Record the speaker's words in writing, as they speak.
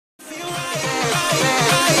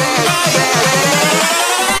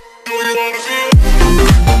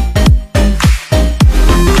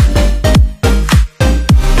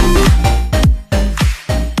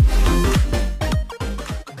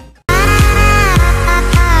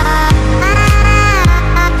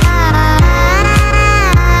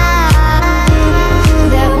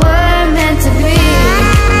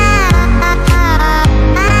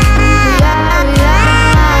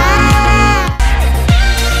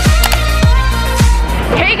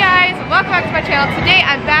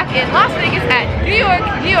today I'm back in Las Vegas at New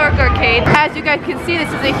York Arcade. As you guys can see, this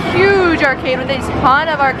is a huge arcade with a ton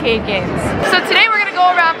of arcade games. So today we're gonna go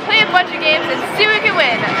around, play a bunch of games, and see who can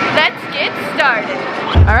win. Let's get started.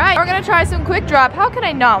 All right, we're gonna try some quick drop. How can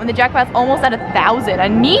I not when the jackpot's almost at 1,000? I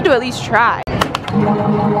need to at least try.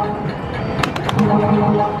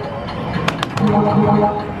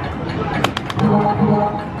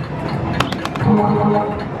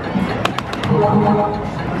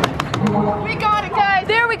 We got it, guys.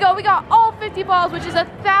 There we go. We got all 50 balls, which is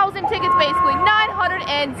 1,000 tickets basically.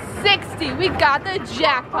 960. We got the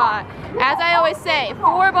jackpot. As I always say,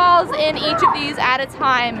 4 balls in each of these at a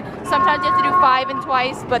time. Sometimes you have to do 5 and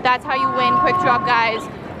twice, but that's how you win quick drop, guys.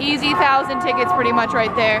 Easy 1,000 tickets pretty much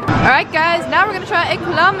right there. Alright guys, now we're gonna try a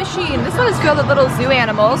claw machine. This one is filled with little zoo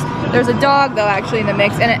animals. There's a dog though actually in the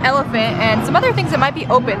mix, and an elephant, and some other things that might be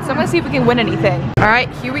open. So I'm gonna see if we can win anything. Alright,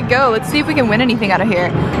 here we go. Let's see if we can win anything out of here.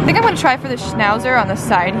 I think I'm gonna try for the schnauzer on the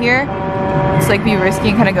side here. It's like be risky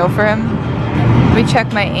and kind of go for him. Let me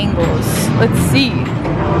check my angles. Let's see.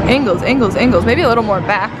 Angles. Maybe a little more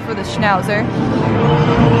back for the schnauzer.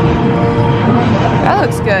 That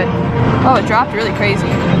looks good. Oh, it dropped really crazy.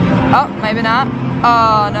 Oh, maybe not.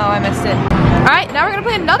 Oh, no, I missed it. Alright, now we're going to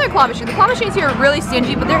play another claw machine. The claw machines here are really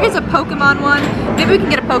stingy, but there is a Pokemon one. Maybe we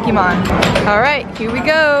can get a Pokemon. Alright, here we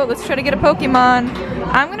go. Let's try to get a Pokemon.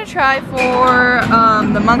 I'm going to try for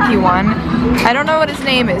the monkey one. I don't know what his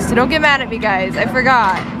name is, so don't get mad at me, guys. I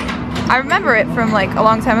forgot. I remember it from like a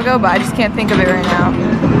long time ago, but I just can't think of it right now.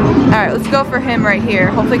 Alright, let's go for him right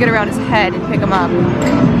here. Hopefully get around his head and pick him up.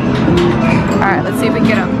 Alright, let's see if we can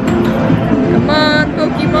get him. Come on,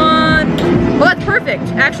 Pokemon! Well, that's perfect.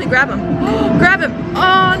 Actually, grab him. Grab him!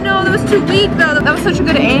 Oh no, that was too weak though. That was such a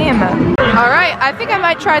good aim. Alright, I think I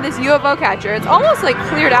might try this UFO catcher. It's almost like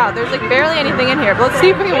cleared out. There's like barely anything in here, but let's see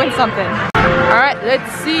if we can win something. Alright,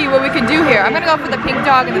 let's see what we can do here. I'm gonna go for the pink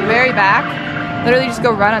dog in the very back. Literally just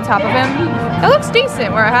go right on top of him. That looks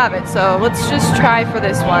decent where I have it, so let's just try for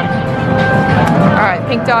this one. Alright,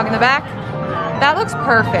 pink dog in the back. That looks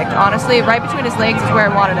perfect, honestly. Right between his legs is where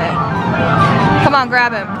I wanted it. Come on, grab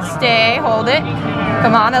him. Stay, hold it.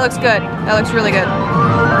 Come on, that looks good. That looks really good.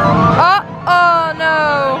 Oh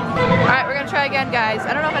no. Alright, we're gonna try again, guys.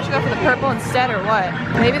 I don't know if I should go for the purple instead or what.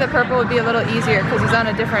 Maybe the purple would be a little easier because he's on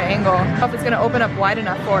a different angle. I don't know if it's gonna open up wide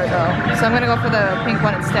enough for it though. So I'm gonna go for the pink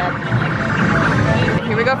one instead.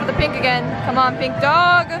 Here we go for the pink again. Come on, pink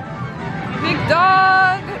dog. Pink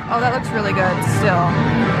dog. Oh, that looks really good still.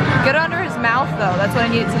 Get under his mouth though. That's what I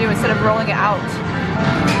needed to do instead of rolling it out.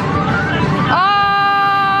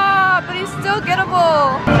 Ah, but he's still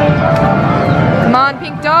gettable. Come on,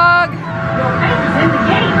 pink dog.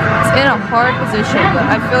 It's in a hard position, but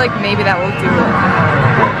I feel like maybe that will do it.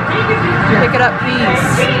 Pick it up, please.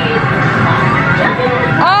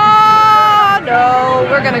 No,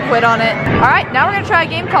 we're gonna quit on it. Alright, now we're gonna try a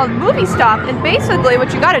game called Movie Stop, and basically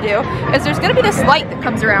what you gotta do is there's gonna be this light that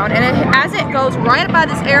comes around, and as it goes right by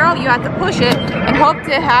this arrow, you have to push it and hope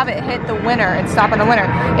to have it hit the winner and stop on the winner.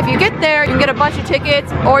 If you get there, you can get a bunch of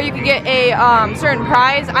tickets, or you can get a certain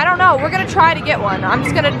prize. I don't know, we're gonna try to get one. I'm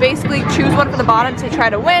just gonna basically choose one from the bottom to try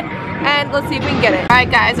to win, and let's see if we can get it. Alright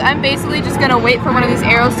guys, I'm basically just gonna wait for one of these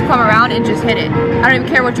arrows to come around and just hit it. I don't even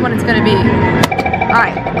care which one it's gonna be.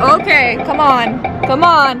 Alright, okay, come on,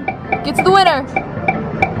 get to the winner.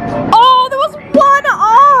 Oh, there was one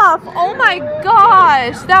off! Oh my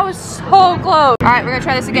gosh, that was so close. Alright, we're gonna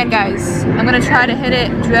try this again, guys. I'm gonna try to hit it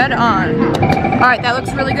dead on. Alright, that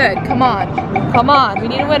looks really good. Come on, we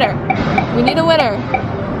need a winner.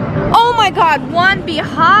 Oh my god, one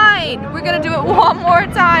behind! We're gonna do it one more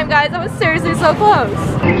time, guys. That was seriously so close.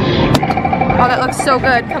 Oh, that looks so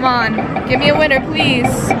good. Come on, give me a winner,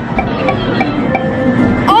 please.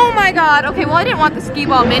 Oh my god. Okay, well I didn't want the skee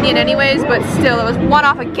ball minion anyways, but still, it was one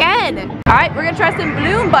off again. Alright, we're gonna try some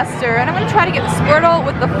Bloom Buster, and I'm gonna try to get the Squirtle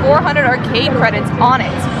with the 400 arcade credits on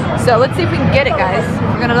it. So let's see if we can get it, guys.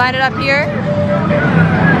 We're gonna line it up here.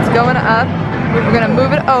 It's going up. We're gonna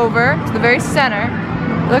move it over to the very center.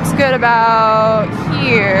 Looks good about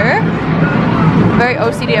here. Very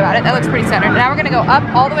OCD about it. That looks pretty centered. Now we're gonna go up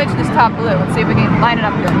all the way to this top blue. Let's see if we can line it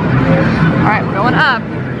up good. Alright, we're going up.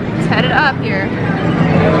 Let's head it up here.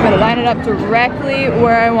 I'm gonna line it up directly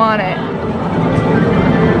where I want it.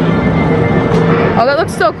 Oh, that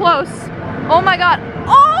looks so close. Oh my god.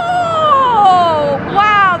 Oh!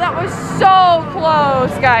 Wow, that was so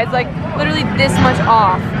close, guys. Like, literally this much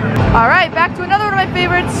off. Alright, back to another one of my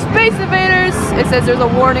favorites, Space Invaders. It says there's a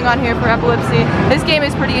warning on here for epilepsy. This game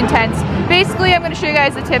is pretty intense. Basically, I'm going to show you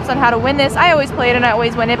guys the tips on how to win this. I always play it and I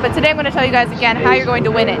always win it, but today I'm going to tell you guys again how you're going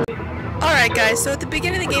to win it. Alright guys, so at the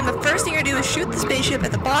beginning of the game, the first thing you're going to do is shoot the spaceship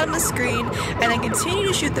at the bottom of the screen, and then continue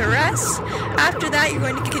to shoot the rest. After that, you're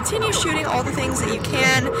going to continue shooting all the things that you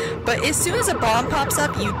can, but as soon as a bomb pops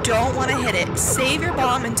up, you don't want to hit it. Save your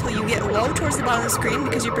bomb until you get low towards the bottom of the screen,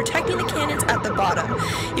 because you're protecting the cannons at the bottom.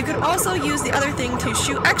 You can also use the other thing to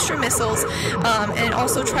shoot extra missiles, and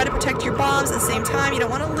also try to protect your bombs at the same time. You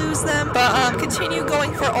don't want to lose them, but continue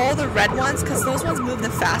going for all the red ones, because those ones move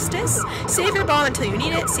the fastest. Save your bomb until you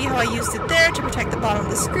need it. See how I used it there to protect the bottom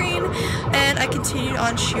of the screen, and I continued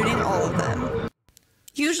on shooting all of them.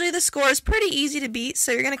 Usually the score is pretty easy to beat,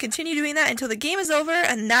 so you're going to continue doing that until the game is over,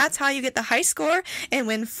 and that's how you get the high score and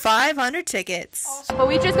win 500 tickets. But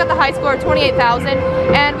we just got the high score of 28,000,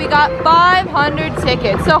 and we got 500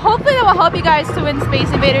 tickets. So hopefully that will help you guys to win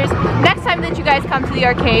Space Invaders next time that you guys come to the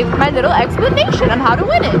arcade with my little explanation on how to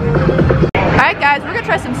win it. Alright guys, we're going to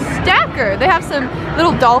try some Stacker. They have some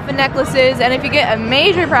little dolphin necklaces, and if you get a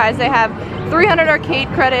major prize, they have 300 arcade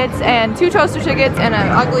credits and 2 toaster tickets and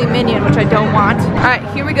an ugly minion, which I don't want. Alright,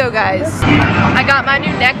 here we go guys. I got my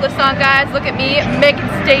new necklace on, guys. Look at me making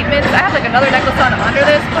statements. I have like another necklace on under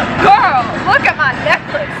this, but girl, look at my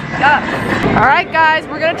necklace. Yes. Alright guys,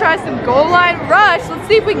 we're going to try some goal line rush. Let's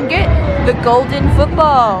see if we can get the golden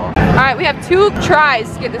football. Alright, we have 2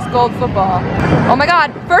 tries to get this gold football. Oh my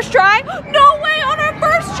god, first try? No way, on our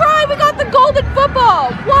first try we got the golden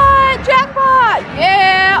football. What? Jackpot!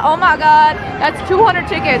 Yeah, oh my god. That's 200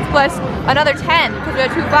 tickets plus another 10 because we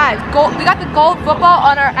had 2 5s. We got the gold football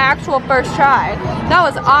on our actual first try. That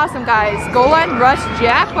was awesome, guys. Goal line rush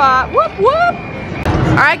jackpot. Whoop whoop.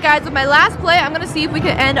 Alright guys, with my last play, I'm going to see if we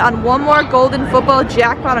can end on one more golden football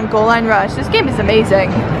jackpot on goal line rush. This game is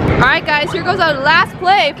amazing. Alright guys, here goes our last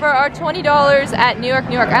play for our $20 at New York,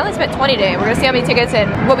 New York. I only spent 20 today. We're going to see how many tickets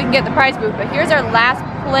and what we can get in the prize booth. But here's our last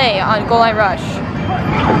play on goal line rush.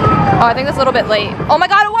 Oh, I think that's a little bit late. Oh my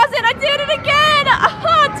god, it wasn't! I did it again!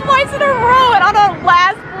 Twice in a row and on our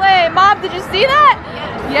last play. Mom, did you see that?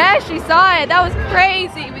 Yeah, she saw it. That was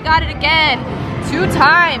crazy. We got it again. 2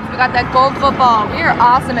 times. We got that gold football. We are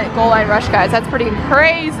awesome at goal line rush, guys. That's pretty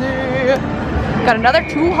crazy. Got another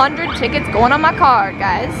 200 tickets going on my card,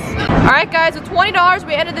 guys. Alright guys, with $20,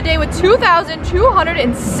 we ended the day with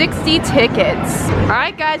 2,260 tickets.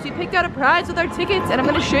 Alright guys, we picked out a prize with our tickets, and I'm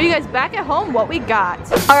going to show you guys back at home what we got.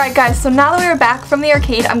 Alright guys, so now that we are back from the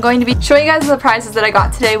arcade, I'm going to be showing you guys the prizes that I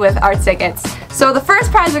got today with our tickets. So the first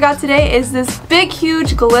prize we got today is this big,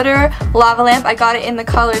 huge glitter lava lamp. I got it in the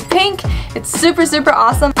color pink. It's super, super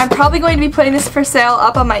awesome. I'm probably going to be putting this for sale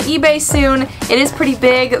up on my eBay soon. It is pretty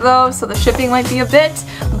big though, so the shipping might be a bit,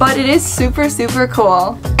 but it is super, super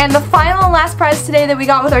cool. And the final and last prize today that we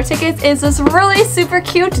got with our tickets is this really super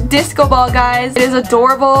cute disco ball, guys. It is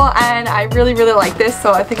adorable, and I really, really like this,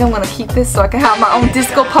 so I think I'm gonna keep this so I can have my own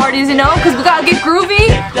disco parties, you know, because we gotta get groovy.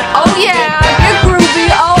 Oh yeah, get groovy,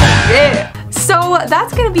 oh yeah. So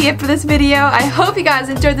that's going to be it for this video. I hope you guys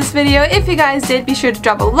enjoyed this video. If you guys did, be sure to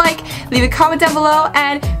drop a like, leave a comment down below,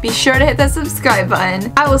 and be sure to hit that subscribe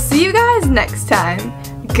button. I will see you guys next time.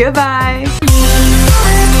 Goodbye.